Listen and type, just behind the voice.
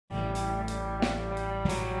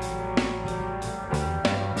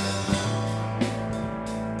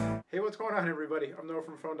what's going on, everybody? I'm Noah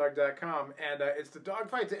from PhoneDog.com, and it's the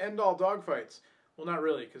dogfight to end all dogfights. Well, not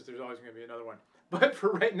really, because there's always going to be another one. But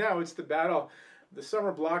for right now, it's the battle, the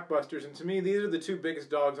summer blockbusters, and to me, these are the two biggest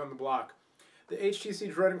dogs on the block. The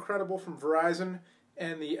HTC Droid Incredible from Verizon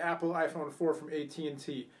and the Apple iPhone 4 from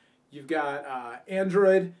AT&T. You've got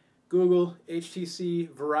Android, Google, HTC,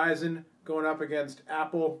 Verizon going up against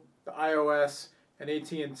Apple, the iOS, and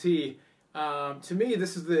AT&T. To me,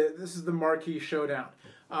 this is the marquee showdown.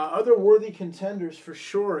 Other worthy contenders for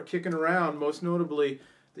sure kicking around, most notably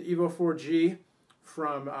the Evo 4G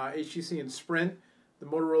from HTC and Sprint, the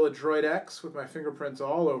Motorola Droid X with my fingerprints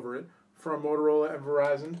all over it from Motorola and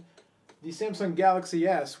Verizon, the Samsung Galaxy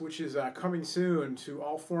S, which is coming soon to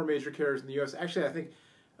all 4 major carriers in the U.S. Actually, I think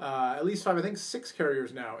at least 5, I think 6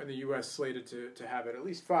 carriers now in the U.S. slated to have it, at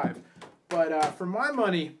least 5. But for my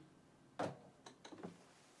money,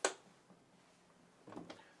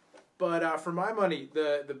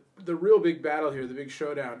 the real big battle here, the big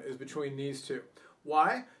showdown, is between these two.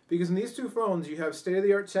 Why? Because in these two phones, you have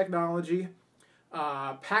state-of-the-art technology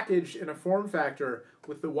packaged in a form factor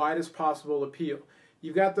with the widest possible appeal.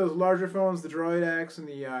 You've got those larger phones, the Droid X and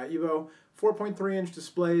the Evo, 4.3-inch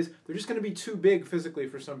displays. They're just going to be too big physically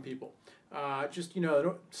for some people.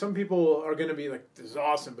 Some people are going to be like, this is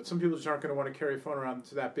awesome, but some people just aren't going to want to carry a phone around that's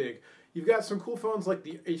that big. You've got some cool phones like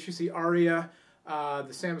the HTC Aria, the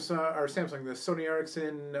Sony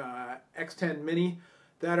Ericsson X10 Mini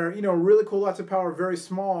that are, really cool, lots of power, very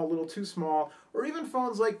small, a little too small, or even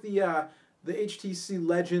phones like the HTC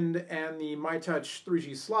Legend and the MyTouch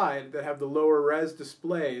 3G Slide that have the lower res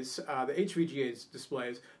displays, the HVGA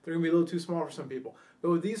displays. They're going to be a little too small for some people.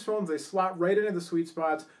 But with these phones, they slot right into the sweet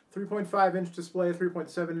spots. 3.5-inch display,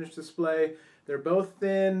 3.7-inch display. They're both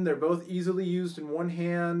thin. They're both easily used in one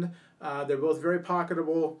hand. They're both very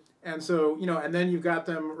pocketable. And so, and then you've got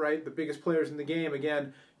them, right, the biggest players in the game.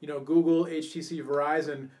 Again, Google, HTC,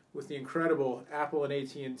 Verizon with the Incredible, Apple and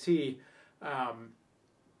AT&T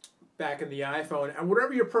back in the iPhone. And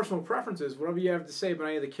whatever your personal preference is, whatever you have to say about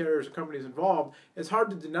any of the carriers or companies involved, it's hard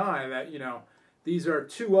to deny that, these are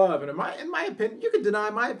two of, and in my opinion, you can deny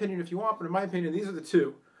my opinion if you want, but in my opinion, these are the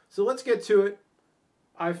two. So let's get to it.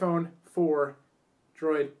 iPhone 4,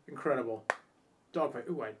 Droid Incredible. Dogfight.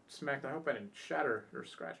 Ooh, I smacked. I hope I didn't shatter or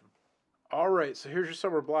scratch him. All right, so here's your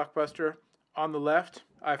summer blockbuster. On the left,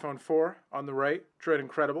 iPhone 4. On the right, Droid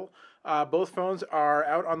Incredible. Both phones are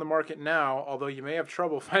out on the market now, although you may have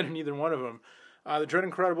trouble finding either one of them. The Droid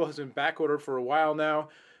Incredible has been backordered for a while now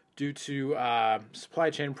due to supply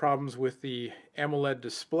chain problems with the AMOLED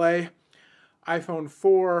display. iPhone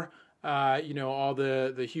 4, all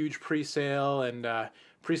the huge pre-sale and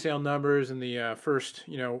pre-sale numbers in the first,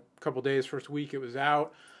 couple days, first week it was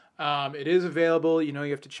out. It is available. You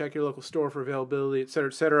have to check your local store for availability, etc.,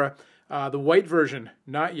 etc. The white version,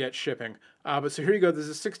 not yet shipping. But so here you go. This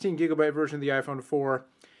is a 16-gigabyte version of the iPhone 4,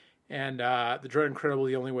 and the Droid Incredible,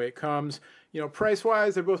 the only way it comes.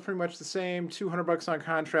 Price-wise, they're both pretty much the same. $200 on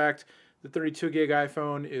contract. The 32-gig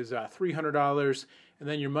iPhone is $300, and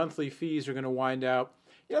then your monthly fees are going to wind out,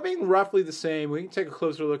 being roughly the same. We can take a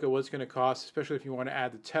closer look at what it's going to cost, especially if you want to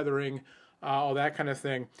add the tethering, all that kind of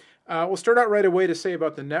thing. We'll start out right away to say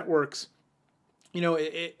about the networks.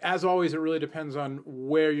 As always, it really depends on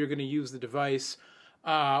where you're going to use the device.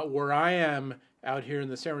 Where I am out here in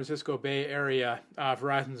the San Francisco Bay Area,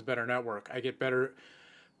 Verizon's a better network. I get better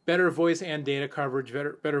voice and data coverage,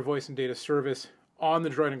 better voice and data service on the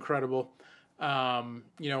Droid Incredible. When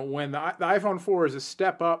the iPhone 4 is a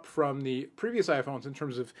step up from the previous iPhones in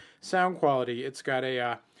terms of sound quality. It's got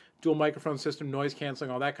a dual microphone system, noise canceling,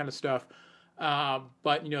 all that kind of stuff.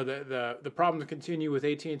 But the problems continue with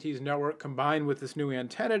AT&T's network combined with this new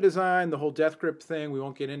antenna design, the whole death grip thing. We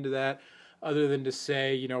won't get into that other than to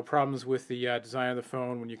say, problems with the design of the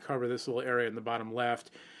phone. When you cover this little area in the bottom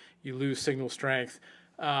left, you lose signal strength.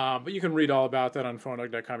 But you can read all about that on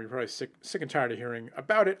PhoneDog.com. You're probably sick and tired of hearing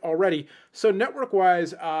about it already. So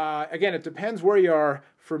network-wise, again, it depends where you are.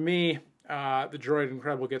 For me, the Droid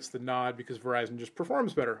Incredible gets the nod because Verizon just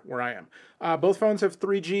performs better where I am. Both phones have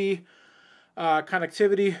 3G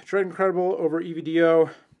connectivity. Droid Incredible over EVDO.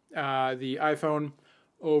 The iPhone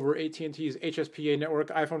over AT&T's HSPA network.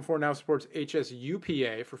 iPhone 4 now supports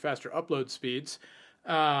HSUPA for faster upload speeds.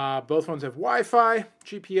 Both phones have Wi-Fi,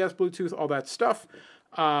 GPS, Bluetooth, all that stuff.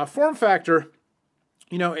 Form factor,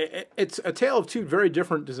 it's a tale of two very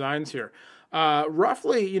different designs here.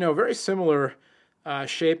 Roughly, very similar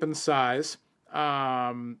shape and size.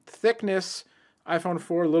 Thickness, iPhone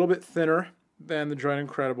 4 a little bit thinner than the Droid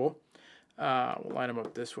Incredible. We'll line them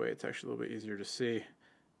up this way. It's actually a little bit easier to see.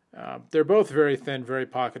 They're both very thin, very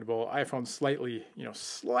pocketable. iPhone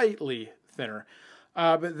slightly thinner.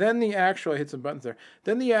 But then the actual, I hit some buttons there.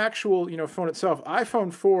 Then the actual, phone itself,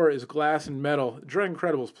 iPhone 4 is glass and metal. Droid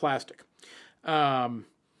Incredible is plastic.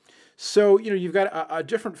 So, you've got a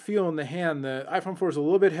different feel in the hand. The iPhone 4 is a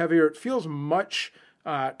little bit heavier. It feels much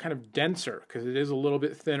kind of denser because it is a little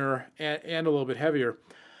bit thinner and a little bit heavier.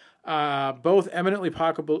 Both eminently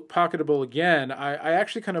pocketable again. I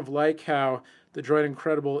actually kind of like how the Droid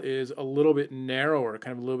Incredible is a little bit narrower,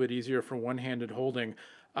 kind of a little bit easier for one-handed holding.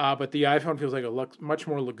 But the iPhone feels like a much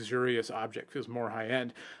more luxurious object, feels more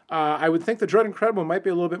high-end. I would think the Droid Incredible might be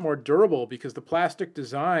a little bit more durable because the plastic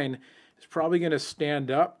design is probably going to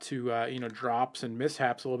stand up to drops and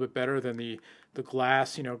mishaps a little bit better than the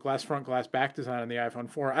glass, glass front, glass back design on the iPhone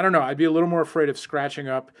 4. I don't know. I'd be a little more afraid of scratching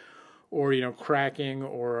up or cracking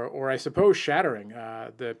or I suppose shattering.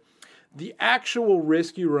 The actual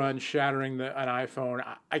risk you run shattering an iPhone,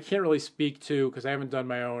 I can't really speak to because I haven't done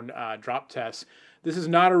my own drop tests. This is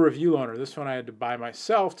not a review loaner. This one I had to buy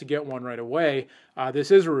myself to get one right away.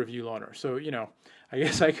 This is a review loaner. So, I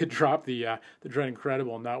guess I could drop the Droid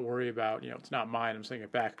Incredible and not worry about, it's not mine, I'm sending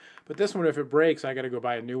it back. But this one, if it breaks, I got to go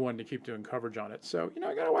buy a new one to keep doing coverage on it. So,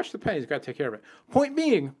 I got to watch the pennies, got to take care of it. Point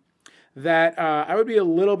being that I would be a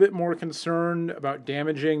little bit more concerned about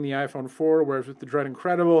damaging the iPhone 4, whereas with the Droid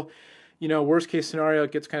Incredible, worst case scenario,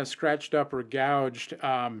 it gets kind of scratched up or gouged.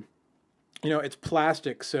 It's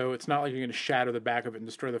plastic, so it's not like you're going to shatter the back of it and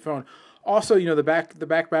destroy the phone. Also, the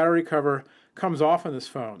back battery cover comes off on this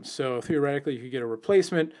phone, so theoretically you could get a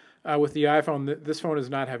replacement. With the iPhone, this phone does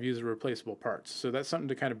not have user replaceable parts, so that's something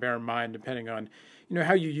to kind of bear in mind depending on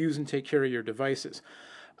how you use and take care of your devices.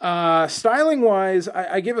 Styling-wise,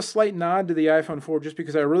 I give a slight nod to the iPhone 4 just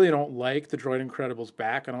because I really don't like the Droid Incredible's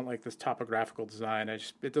back. I don't like this topographical design.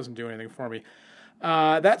 It doesn't do anything for me.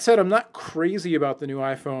 That said, I'm not crazy about the new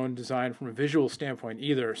iPhone design from a visual standpoint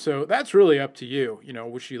either, so that's really up to you,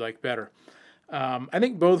 which you like better. I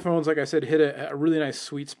think both phones, like I said, hit a really nice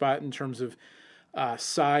sweet spot in terms of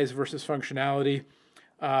size versus functionality.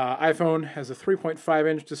 iPhone has a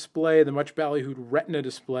 3.5-inch display, the much ballyhooed Retina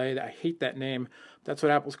display. I hate that name. That's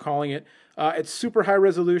what Apple's calling it. It's super high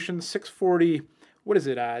resolution, 640. What is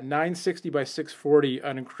it? 960 by 640,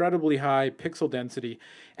 an incredibly high pixel density,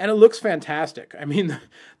 and it looks fantastic. I mean,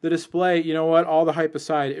 the display, all the hype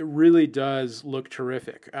aside, it really does look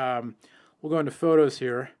terrific. We'll go into photos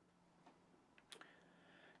here.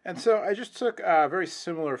 And so I just took a very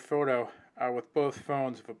similar photo with both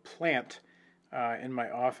phones of a plant in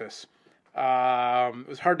my office. It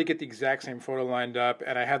was hard to get the exact same photo lined up,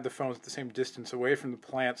 and I had the phones at the same distance away from the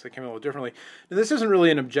plant, so they came a little differently. Now, this isn't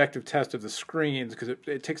really an objective test of the screens, because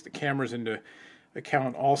it takes the cameras into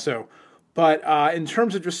account also. But in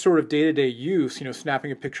terms of just sort of day-to-day use,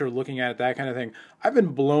 snapping a picture, looking at it, that kind of thing, I've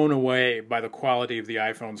been blown away by the quality of the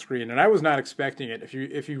iPhone screen, and I was not expecting it.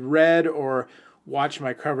 If you read or watched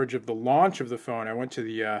my coverage of the launch of the phone, I went to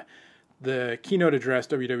the keynote address,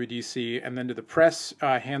 WWDC, and then to the press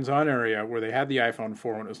hands-on area where they had the iPhone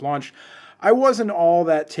 4 when it was launched. I wasn't all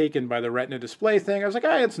that taken by the Retina display thing. I was like,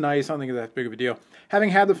 it's nice. I don't think it's that big of a deal.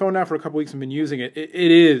 Having had the phone now for a couple weeks and been using it, it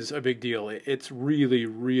is a big deal. It's really,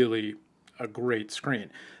 really a great screen.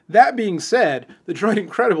 That being said, the Droid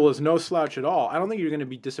Incredible is no slouch at all. I don't think you're going to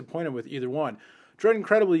be disappointed with either one. Droid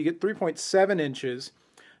Incredible, you get 3.7 inches,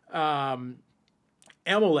 AMOLED,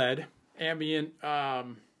 ambient.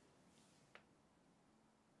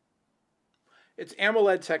 It's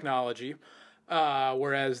AMOLED technology,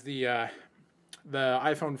 whereas the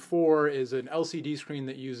iPhone 4 is an LCD screen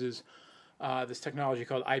that uses this technology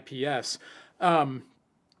called IPS.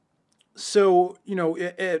 So,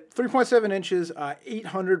 at 3.7 inches,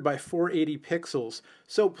 800 by 480 pixels.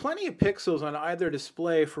 So plenty of pixels on either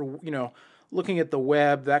display for, looking at the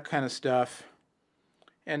web, that kind of stuff.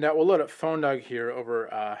 And we'll load up PhoneDog here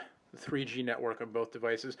over the 3G network on both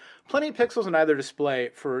devices. Plenty of pixels on either display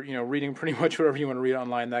for, reading pretty much whatever you want to read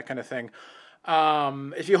online, that kind of thing.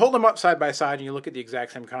 If you hold them up side by side and you look at the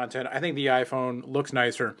exact same content, I think the iPhone looks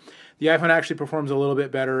nicer. The iPhone actually performs a little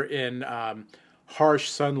bit better in harsh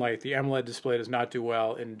sunlight. The AMOLED display does not do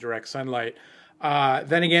well in direct sunlight.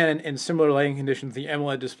 Then again, in similar lighting conditions, the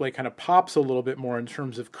AMOLED display kind of pops a little bit more in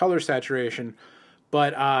terms of color saturation.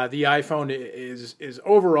 But the iPhone is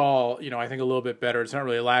overall, I think a little bit better. It's not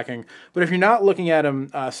really lacking. But if you're not looking at them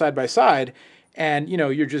side by side, and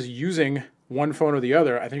you're just using one phone or the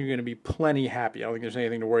other, I think you're going to be plenty happy. I don't think there's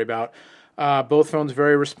anything to worry about. Both phones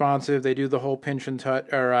very responsive. They do the whole pinch and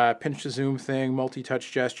touch or pinch to zoom thing,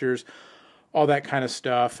 multi-touch gestures, all that kind of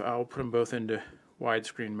stuff. I'll put them both into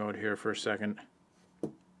widescreen mode here for a second.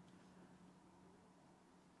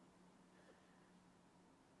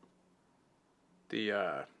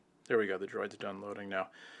 There we go. The Droid's done loading now.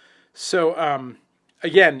 So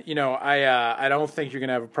again, you know, I don't think you're going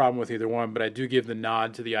to have a problem with either one, but I do give the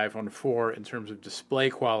nod to the iPhone 4 in terms of display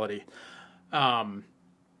quality.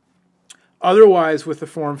 Otherwise, with the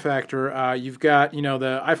form factor, you've got, you know,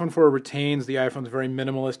 the iPhone 4 retains the iPhone's very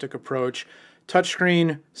minimalistic approach.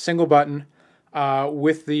 Touchscreen, single button.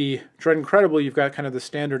 With the Droid Incredible, you've got kind of the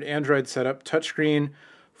standard Android setup. Touchscreen,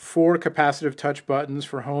 4 capacitive touch buttons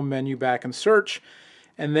for home, menu, back, and search.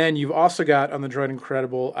 And then you've also got on the Droid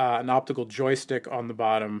Incredible an optical joystick on the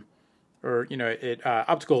bottom, or, you know,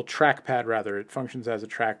 optical trackpad rather. It functions as a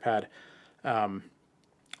trackpad.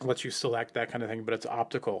 Lets you select that kind of thing, but it's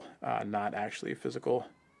optical, not actually physical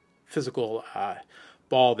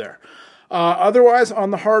ball there. Otherwise, on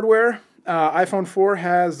the hardware, iPhone 4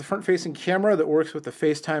 has the front-facing camera that works with the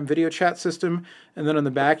FaceTime video chat system, and then on the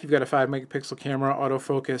back you've got a 5-megapixel camera,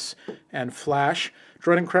 autofocus, and flash.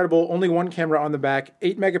 Droid Incredible, only one camera on the back,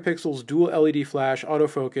 8 megapixels, dual LED flash,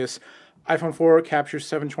 autofocus. iPhone 4 captures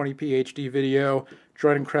 720p HD video.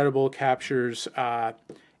 Droid Incredible captures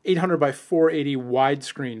 800 by 480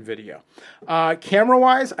 widescreen video.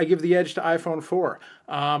 Camera-wise, I give the edge to iPhone 4.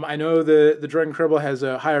 I know the Droid Incredible has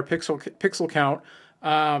a higher pixel count.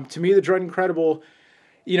 To me, the Droid Incredible,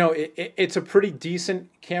 you know, it's a pretty decent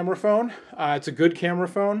camera phone. It's a good camera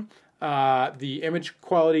phone. The image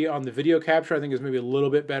quality on the video capture, I think, is maybe a little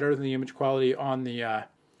bit better than the image quality on the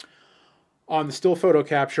still photo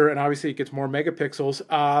capture, and obviously it gets more megapixels.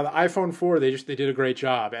 The iPhone 4, they did a great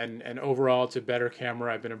job, and overall it's a better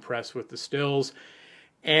camera. I've been impressed with the stills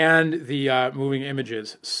and the moving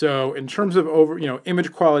images. So in terms of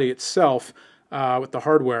image quality itself, with the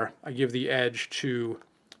hardware, I give the edge to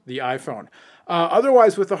the iPhone.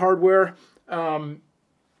 Otherwise, with the hardware,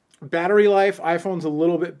 battery life, iPhone's a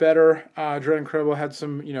little bit better. Droid Incredible had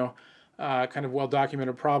some, kind of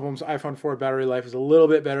well-documented problems. iPhone 4 battery life is a little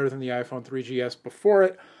bit better than the iPhone 3GS before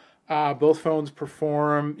it. Both phones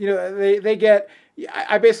perform, they get,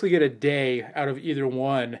 I basically get a day out of either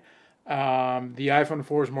one. The iPhone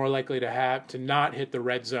 4 is more likely to not hit the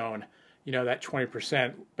red zone, that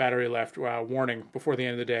 20% battery left warning before the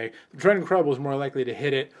end of the day. The Droid Incredible is more likely to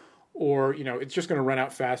hit it, or, it's just going to run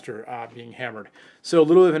out faster being hammered. So a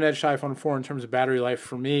little bit of an edge to iPhone 4 in terms of battery life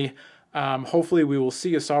for me. Hopefully we will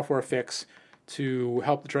see a software fix to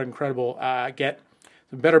help the Droid Incredible get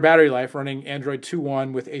some better battery life running Android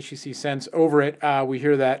 2.1 with HTC Sense over it. We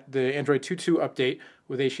hear that the Android 2.2 update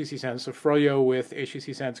with HTC Sense, so Froyo with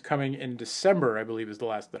HTC Sense coming in December, I believe is the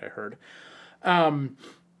last that I heard.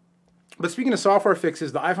 But speaking of software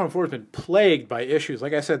fixes, the iPhone 4 has been plagued by issues.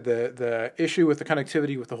 Like I said, the issue with the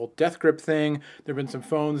connectivity with the whole death grip thing. There have been some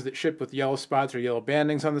phones that ship with yellow spots or yellow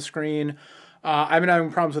bandings on the screen. I've been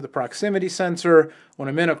having problems with the proximity sensor. When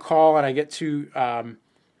I'm in a call and I get to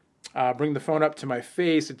bring the phone up to my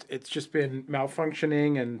face, it's just been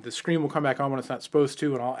malfunctioning, and the screen will come back on when it's not supposed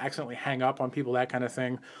to, and I'll accidentally hang up on people, that kind of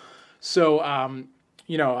thing. So,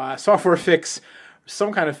 software fix,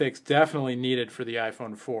 some kind of fix definitely needed for the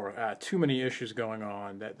iPhone 4. Too many issues going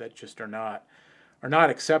on that just are not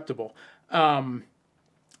acceptable.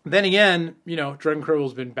 Then again, Droid Incredible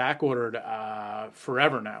has been backordered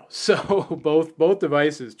forever now. So both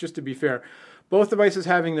devices, just to be fair, both devices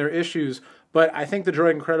having their issues, but I think the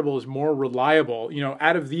Droid Incredible is more reliable.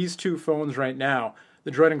 Out of these two phones right now,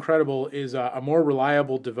 the Droid Incredible is a more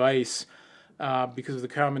reliable device because of the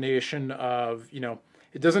combination of,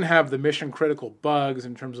 it doesn't have the mission-critical bugs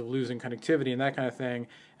in terms of losing connectivity and that kind of thing,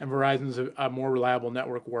 and Verizon's a more reliable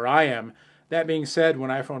network where I am. That being said, when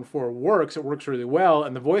iPhone 4 works, it works really well,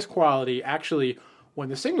 and the voice quality, actually, when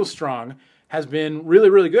the signal's strong, has been really,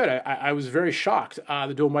 really good. I was very shocked.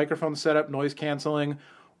 The dual microphone setup, noise canceling,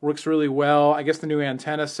 works really well. I guess the new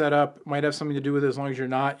antenna setup might have something to do with it, as long as you're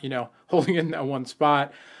not, holding it in that one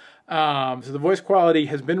spot. So the voice quality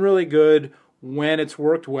has been really good when it's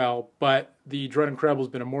worked well, but the Droid Incredible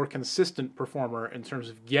has been a more consistent performer in terms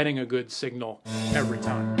of getting a good signal every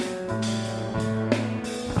time.